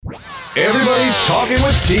Everybody's Talking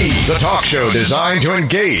with T, the talk show designed to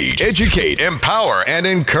engage, educate, empower, and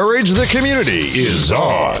encourage the community is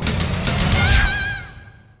on.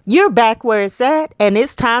 You're back where it's at, and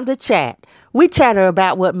it's time to chat. We chatter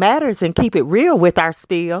about what matters and keep it real with our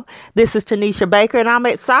spiel. This is Tanisha Baker, and I'm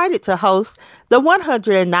excited to host the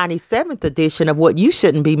 197th edition of What You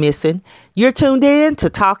Shouldn't Be Missing. You're tuned in to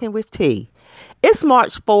Talking with T. It's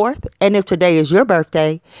March 4th, and if today is your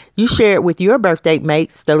birthday, you share it with your birthday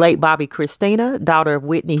mates, the late Bobby Christina, daughter of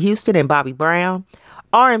Whitney Houston and Bobby Brown,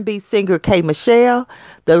 R&B singer K. Michelle,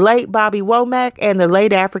 the late Bobby Womack, and the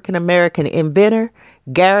late African-American inventor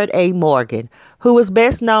Garrett A. Morgan, who was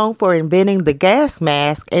best known for inventing the gas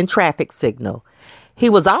mask and traffic signal. He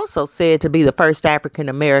was also said to be the first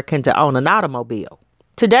African-American to own an automobile.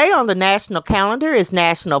 Today on the national calendar is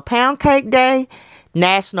National Pound Cake Day,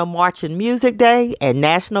 National Marching Music Day, and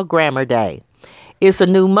National Grammar Day. It's a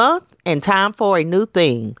new month and time for a new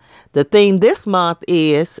theme. The theme this month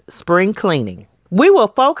is spring cleaning. We will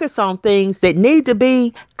focus on things that need to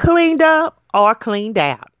be cleaned up or cleaned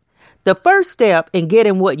out. The first step in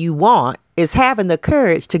getting what you want is having the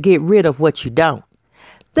courage to get rid of what you don't.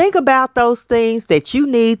 Think about those things that you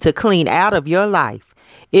need to clean out of your life.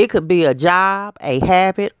 It could be a job, a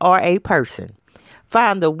habit, or a person.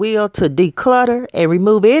 Find the will to declutter and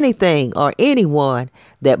remove anything or anyone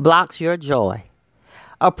that blocks your joy.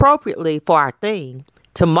 Appropriately for our theme,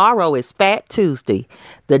 tomorrow is Fat Tuesday,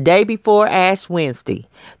 the day before Ash Wednesday.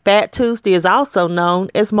 Fat Tuesday is also known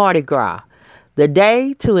as Mardi Gras, the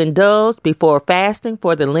day to indulge before fasting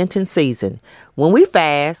for the Lenten season. When we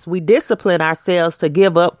fast, we discipline ourselves to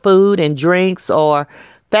give up food and drinks, or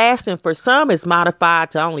fasting for some is modified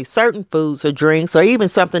to only certain foods or drinks, or even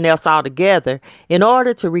something else altogether, in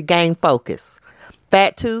order to regain focus.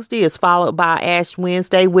 Fat Tuesday is followed by Ash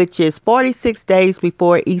Wednesday, which is 46 days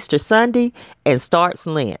before Easter Sunday and starts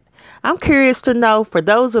Lent. I'm curious to know, for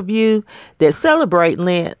those of you that celebrate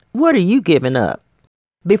Lent, what are you giving up?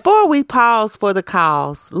 Before we pause for the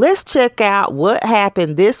calls, let's check out what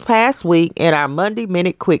happened this past week in our Monday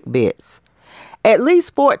Minute Quick Bits. At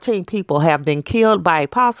least 14 people have been killed by a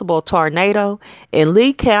possible tornado in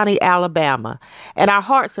Lee County, Alabama, and our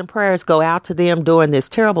hearts and prayers go out to them during this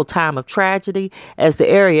terrible time of tragedy as the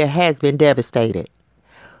area has been devastated.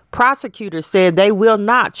 Prosecutors said they will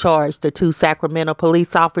not charge the two Sacramento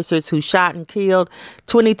police officers who shot and killed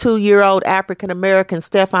 22-year-old African-American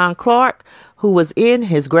Stephon Clark, who was in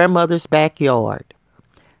his grandmother's backyard.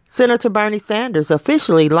 Senator Bernie Sanders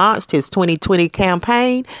officially launched his 2020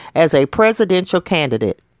 campaign as a presidential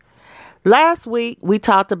candidate. Last week, we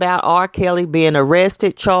talked about R. Kelly being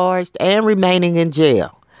arrested, charged, and remaining in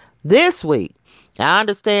jail. This week, I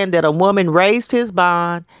understand that a woman raised his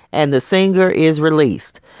bond and the singer is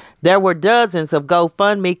released. There were dozens of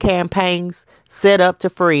GoFundMe campaigns set up to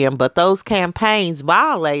free him, but those campaigns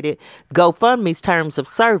violated GoFundMe's terms of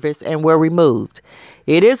service and were removed.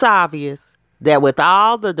 It is obvious that with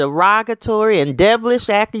all the derogatory and devilish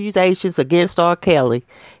accusations against R. Kelly,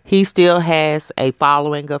 he still has a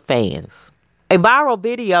following of fans. A viral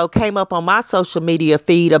video came up on my social media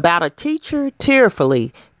feed about a teacher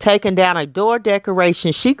tearfully taking down a door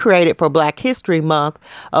decoration she created for Black History Month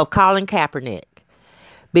of Colin Kaepernick,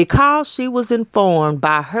 because she was informed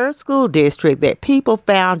by her school district that people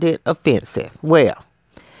found it offensive. Well,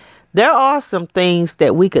 there are some things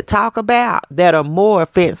that we could talk about that are more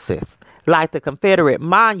offensive, like the Confederate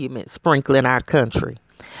monument sprinkling our country.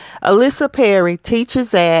 Alyssa Perry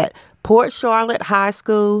teaches at Port Charlotte High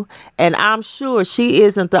School, and I'm sure she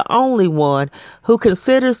isn't the only one who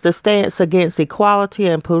considers the stance against equality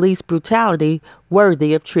and police brutality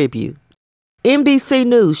worthy of tribute. NBC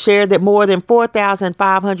News shared that more than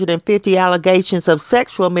 4,550 allegations of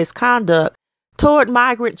sexual misconduct toward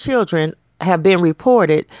migrant children have been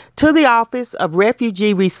reported to the Office of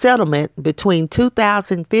Refugee Resettlement between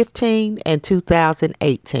 2015 and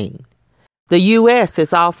 2018. The U.S.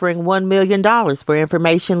 is offering $1 million for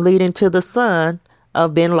information leading to the son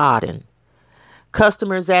of bin Laden.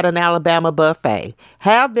 Customers at an Alabama buffet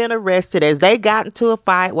have been arrested as they got into a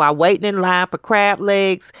fight while waiting in line for crab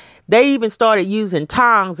legs. They even started using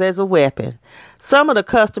tongs as a weapon. Some of the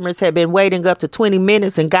customers had been waiting up to 20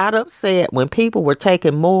 minutes and got upset when people were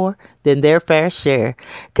taking more than their fair share.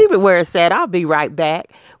 Keep it where it's at. I'll be right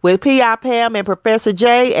back with P.I. Pam and Professor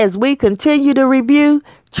J as we continue to review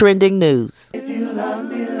trending news. If you love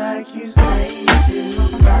me like you say you do,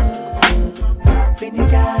 then you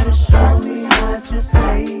gotta show me what you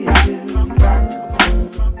say you do.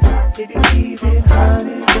 If you keep it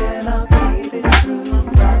honey, then I'll keep it true.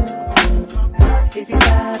 If you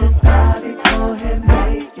got it, go ahead,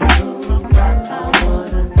 make it move. I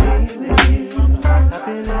wanna be with you. I've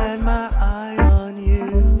been at my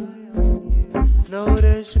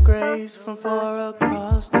voice from far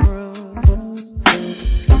across the room.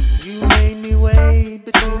 You made me wait,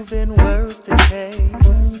 but you've been worth the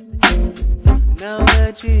chase. Now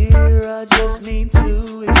that you're here, I just need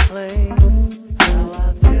to explain how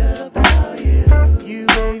I feel about you. You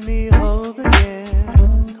gave me hope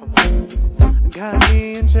again. Got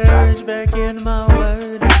me in church, back in my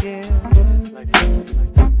word again.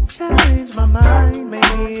 Changed my mind,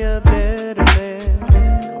 made me a better man.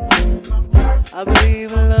 I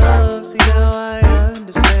believe in love, see now I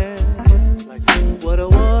understand what a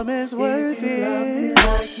woman's worth is.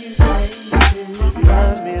 Like you say you do. If you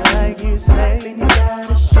love me like you say, then you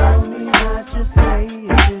gotta show me, not just say you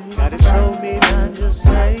do. Gotta show me, not just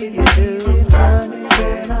say you do. If you love me,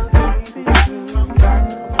 then I'll keep it true.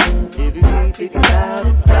 If you keep it about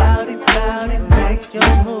it, make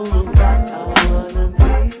your move. I wanna be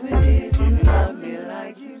with you if you love me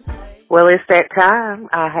like you say. Well, it's that time.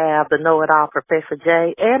 I have the know-it-all Professor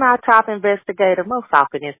J and our top investigator, most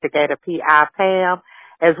often instigator, P.I. Pam,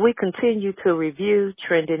 as we continue to review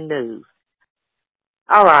trending news.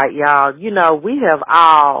 All right, y'all. You know, we have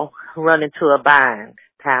all run into a bind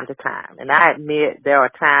time to time. And I admit there are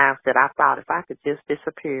times that I thought if I could just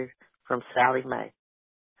disappear from Sallie Mae.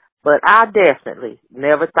 But I definitely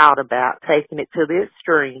never thought about taking it to the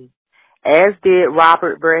extreme, as did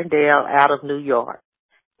Robert Brandel out of New York.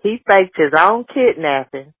 He faked his own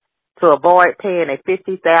kidnapping to avoid paying a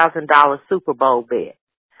 $50,000 Super Bowl bet.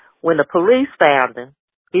 When the police found him,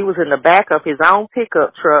 he was in the back of his own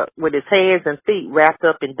pickup truck with his hands and feet wrapped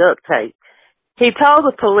up in duct tape. He told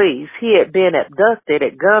the police he had been abducted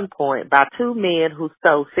at gunpoint by two men who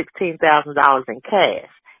stole $16,000 in cash.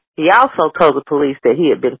 He also told the police that he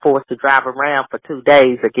had been forced to drive around for 2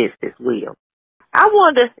 days against his will. I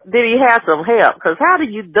wonder, did he have some help? Because how do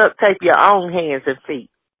you duct tape your own hands and feet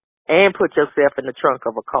and put yourself in the trunk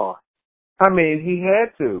of a car? I mean, he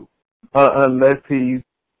had to, unless he's,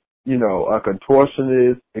 you know, a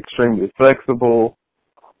contortionist, extremely flexible,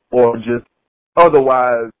 or just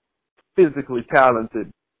otherwise physically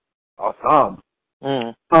talented or something.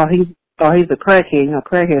 Mm. Oh, he's a crackhead. You know,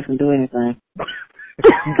 crackheads can do anything.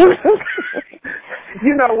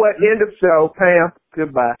 You know what? End of show. Pam,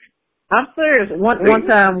 goodbye. I'm serious. One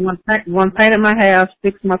time, one painted my house,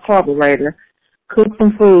 fixed my carburetor, cooked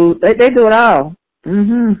some food. They do it all.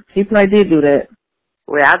 He did do that.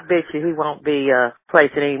 Well, I bet you he won't be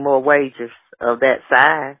placing any more wagers of that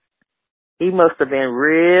size. He must have been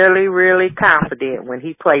really, really confident when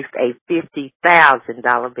he placed a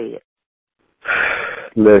 $50,000 bet.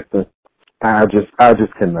 Listen, I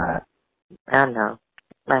just cannot. I know.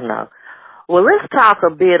 Well, let's talk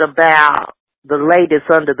a bit about the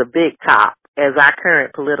latest under the big top, as our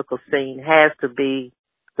current political scene has to be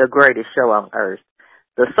the greatest show on earth.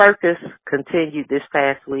 The circus continued this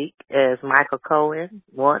past week as Michael Cohen,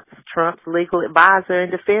 once Trump's legal advisor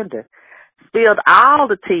and defender, spilled all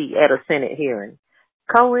the tea at a Senate hearing.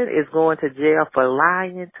 Cohen is going to jail for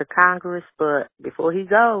lying to Congress, but before he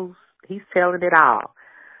goes, he's telling it all.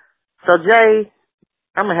 So, Jay,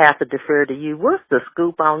 I'm going to have to defer to you. What's the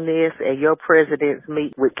scoop on this and your president's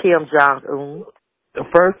meet with Kim Jong-un?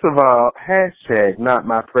 First of all, hashtag not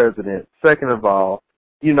my president. Second of all,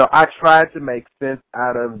 you know, I tried to make sense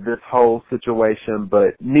out of this whole situation,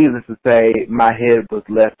 but needless to say, my head was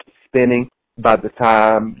left spinning by the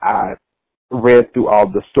time I read through all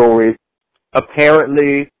the stories.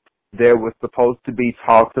 Apparently, there was supposed to be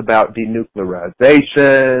talks about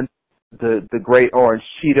denuclearization. The great Orange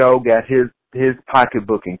Cheeto got his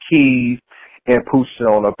pocketbook and keys and pushed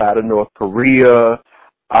on up out of North Korea.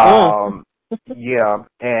 Yeah,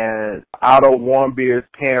 and Otto Warmbier's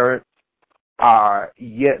parents are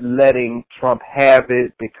yet letting Trump have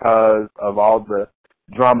it because of all the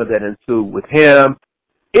drama that ensued with him.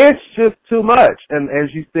 It's just too much. And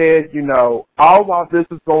as you said, you know, all while this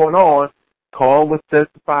is going on, Cohen was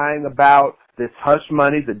testifying about this hush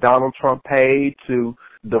money that Donald Trump paid to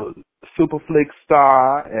the Superflix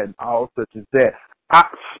star and all such as that.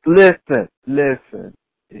 Listen.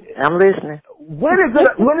 I'm listening. When is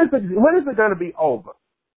it going to be over?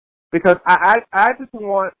 Because I just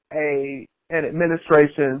want an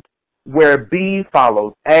administration where B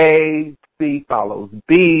follows A, C follows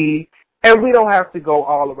B, and we don't have to go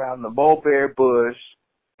all around the mulberry bush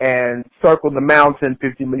and circle the mountain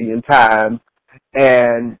 50 million times.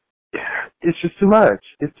 And it's just too much.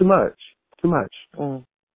 It's too much. Mm.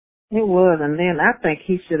 It was, and then I think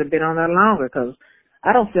he should have been on that longer because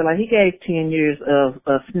I don't feel like he gave 10 years of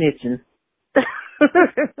snitching.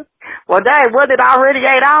 Well, dang, was it already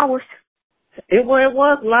 8 hours? It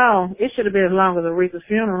was long. It should have been as long as Aretha's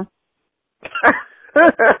funeral.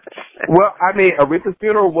 Well, I mean, Aretha's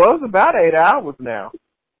funeral was about 8 hours now.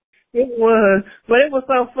 It was. But it was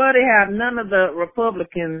so funny how none of the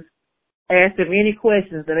Republicans asked him any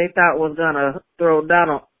questions that they thought was going to throw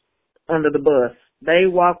Donald under the bus. They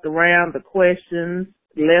walked around the questions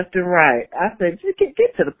left and right. I said, just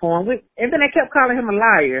get to the point. And then they kept calling him a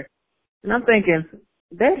liar. And I'm thinking,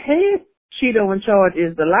 that head Cheeto in charge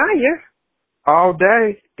is the liar. All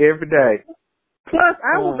day, every day. Plus,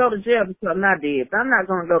 I will go to jail for something I did, but I'm not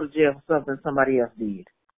going to go to jail for something somebody else did.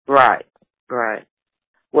 Right, right.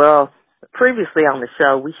 Well, previously on the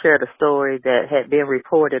show, we shared a story that had been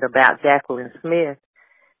reported about Jacqueline Smith.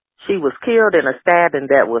 She was killed in a stabbing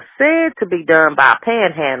that was said to be done by a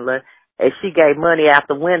panhandler as she gave money out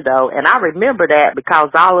the window. And I remember that because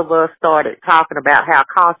all of us started talking about how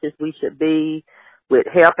cautious we should be with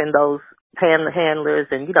helping those panhandlers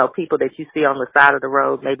and, you know, people that you see on the side of the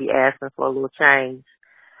road maybe asking for a little change.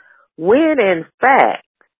 When, in fact,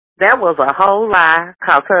 that was a whole lie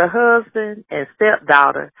because her husband and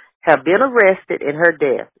stepdaughter have been arrested in her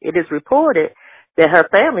death. It is reported that her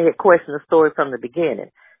family had questioned the story from the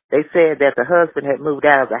beginning. They said that the husband had moved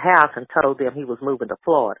out of the house and told them he was moving to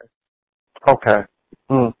Florida. Okay.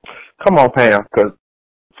 Come on, Pam, because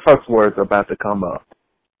cuss words are about to come up.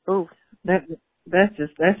 Ooh, that's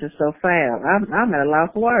just so foul. I'm at a loss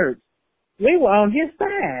of words. We were on his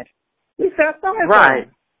side. We felt sorry for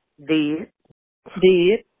him. Did.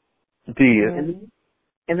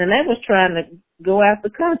 And then they was trying to go out the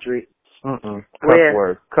country. Cuss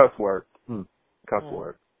words. Cuss words.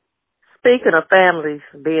 Speaking of families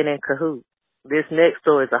being in cahoots, this next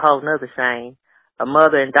story is a whole nother shame. A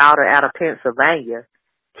mother and daughter out of Pennsylvania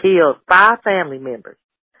killed 5 family members.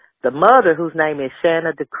 The mother, whose name is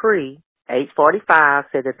Shanna Decree, age 45,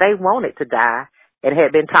 said that they wanted to die and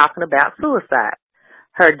had been talking about suicide.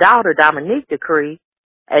 Her daughter, Dominique Decree,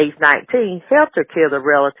 age 19, helped her kill the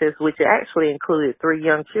relatives, which actually included 3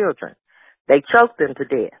 young children. They choked them to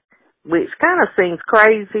death, which kind of seems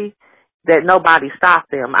crazy that nobody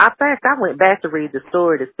stopped them. In fact, I went back to read the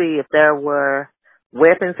story to see if there were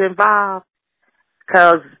weapons involved,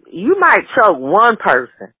 because you might choke one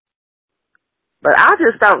person, but I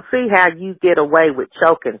just don't see how you get away with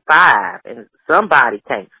choking 5 and somebody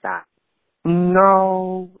can't stop.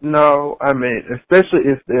 No. I mean, especially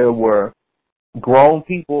if there were grown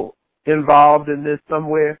people involved in this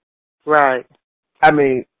somewhere. Right. I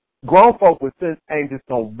mean, grown folk with sense ain't just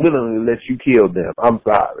gonna willingly let you kill them. I'm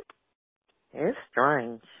sorry. It's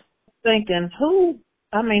strange. Thinking, who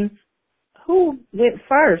went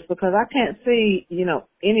first? Because I can't see,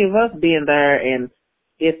 any of us being there and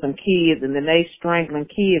get some kids and then they strangling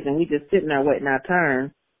kids and we just sitting there waiting our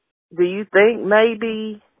turn. Do you think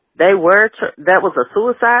maybe that was a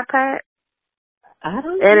suicide pact? I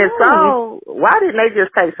don't know. And if so, why didn't they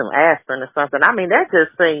just take some aspirin or something? I mean, that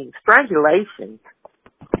just seems, strangulation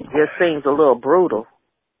just seems a little brutal.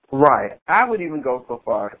 Right. I would even go so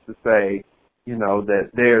far as to say,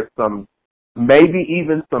 that there's maybe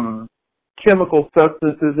even some chemical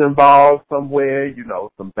substances involved somewhere,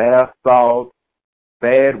 some bath salts,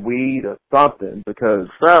 bad weed or something, because,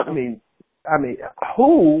 I mean,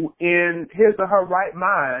 who in his or her right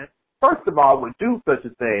mind, first of all, would do such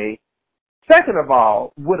a thing, second of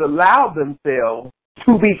all, would allow themselves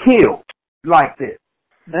to be killed like this?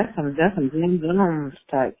 That's some Jim Jones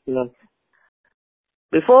type stuff.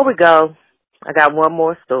 Before we go, I got one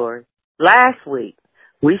more story. Last week,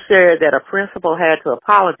 we shared that a principal had to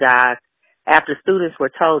apologize after students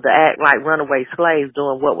were told to act like runaway slaves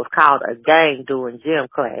during what was called a gang during gym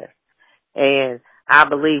class. And I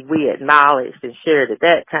believe we acknowledged and shared at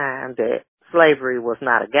that time that slavery was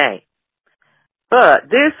not a gang. But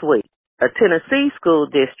this week, a Tennessee school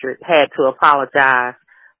district had to apologize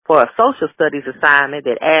for a social studies assignment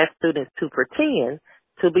that asked students to pretend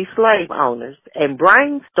to be slave owners and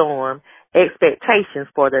brainstorm expectations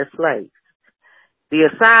for their slaves. The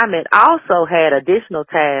assignment also had additional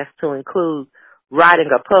tasks to include writing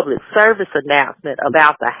a public service announcement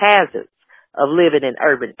about the hazards of living in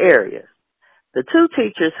urban areas. The 2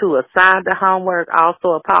 teachers who assigned the homework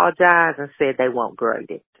also apologized and said they won't grade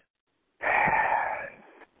it.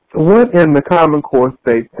 What in the Common Core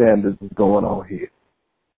state standards is going on here?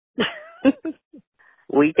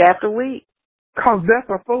 Week after week. Because that's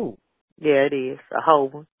a fool. Yeah, it is. A whole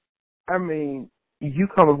one. I mean, you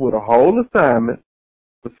come up with a whole assignment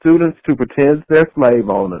for students to pretend they're slave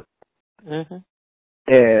owners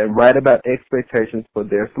and write about expectations for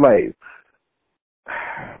their slaves.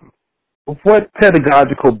 What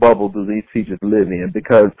pedagogical bubble do these teachers live in?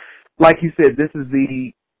 Because, like you said, this is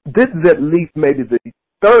at least maybe the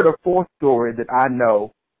 3rd or 4th story that I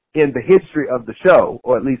know in the history of the show,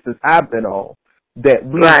 or at least since I've been on, that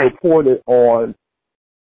we reported on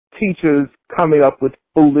teachers coming up with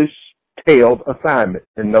foolish tailed assignments.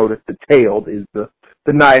 And notice the tailed is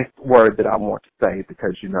the nice word that I want to say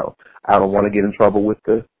because, you know, I don't want to get in trouble with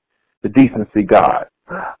the decency God.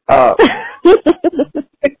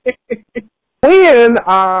 When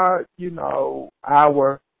are, you know,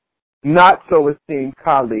 our not so esteemed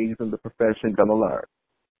colleagues in the profession going to learn?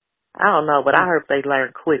 I don't know, but I hope they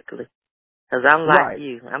learn quickly. Because I'm like Right.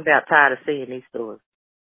 you. I'm about tired of seeing these stories.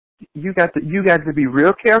 You got to be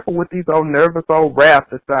real careful with these old nervous old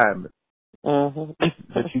raft assignments Mm-hmm.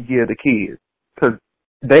 that you give the kids. Because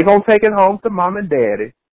they going to take it home to mom and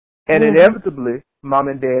daddy. And inevitably, mom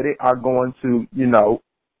and daddy are going to, you know,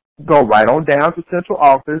 go right on down to central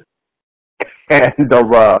office and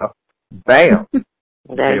bam,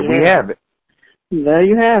 there we have it. There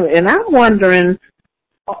you have it. And I'm wondering,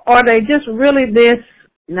 are they just really this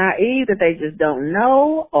naive that they just don't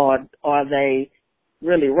know, or are they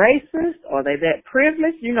really racist? Are they that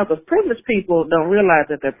privileged? You know, because privileged people don't realize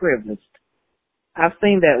that they're privileged. I've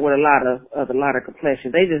seen that with a lot of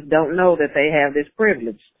complexion. They just don't know that they have this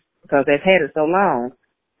privilege because they've had it so long.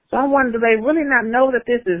 So I wonder, do they really not know that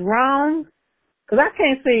this is wrong? Because I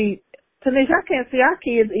can't see, Tanisha, I can't see our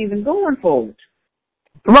kids even going for it.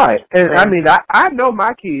 Right. And I mean, I know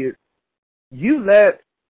my kids, you let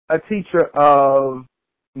a teacher of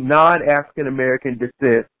non-African American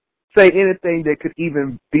descent say anything that could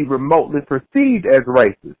even be remotely perceived as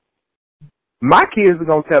racist, my kids are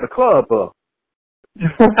going to tear the club up.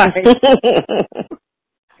 Right.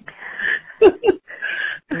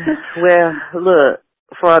 Well, look,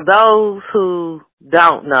 for those who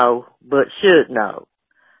don't know but should know,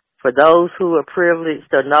 for those who are privileged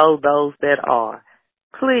to know those that are,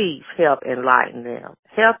 please help enlighten them.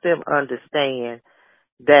 Help them understand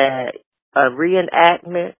that a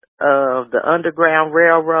reenactment of the Underground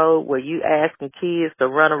Railroad where you asking kids to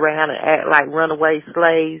run around and act like runaway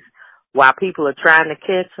slaves while people are trying to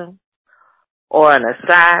catch them, or an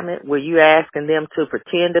assignment where you asking them to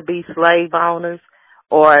pretend to be slave owners,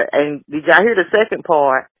 and did y'all hear the second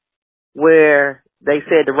part where they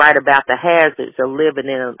said to write about the hazards of living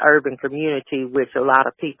in an urban community, which a lot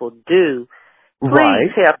of people do.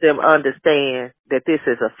 Please help them understand that this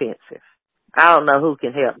is offensive. I don't know who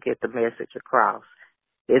can help get the message across.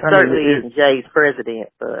 It certainly isn't Jay's president,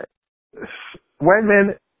 but... Wait a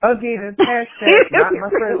minute. Again, hashtag not my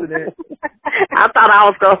president. I thought I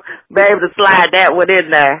was going to be able to slide that one in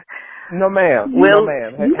there. No, ma'am. Well, no,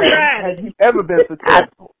 ma'am. Have you ever been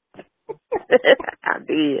successful? I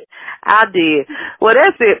did. Well,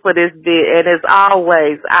 that's it for this bit. And as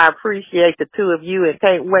always, I appreciate the two of you and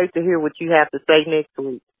can't wait to hear what you have to say next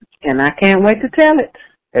week. And I can't wait to tell it.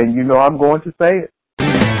 And you know I'm going to say it.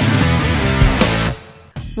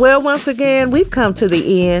 Well, once again, we've come to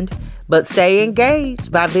the end, but stay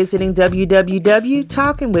engaged by visiting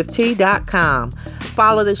www.talkingwitht.com.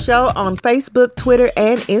 Follow the show on Facebook, Twitter,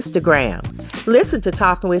 and Instagram. Listen to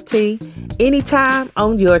Talking with T anytime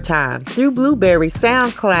on your time through Blueberry,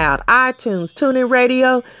 SoundCloud, iTunes, TuneIn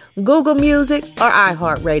Radio, Google Music, or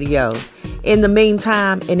iHeartRadio. In the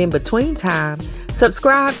meantime and in between time,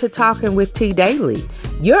 subscribe to Talking with T Daily,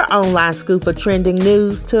 your online scoop of trending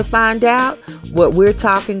news to find out what we're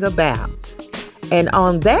talking about. And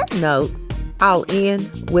on that note, I'll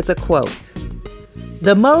end with a quote.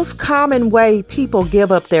 The most common way people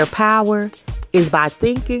give up their power is by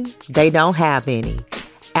thinking they don't have any.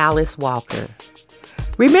 Alice Walker.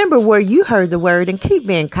 Remember where you heard the word and keep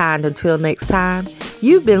being kind until next time.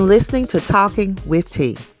 You've been listening to Talking with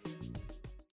T.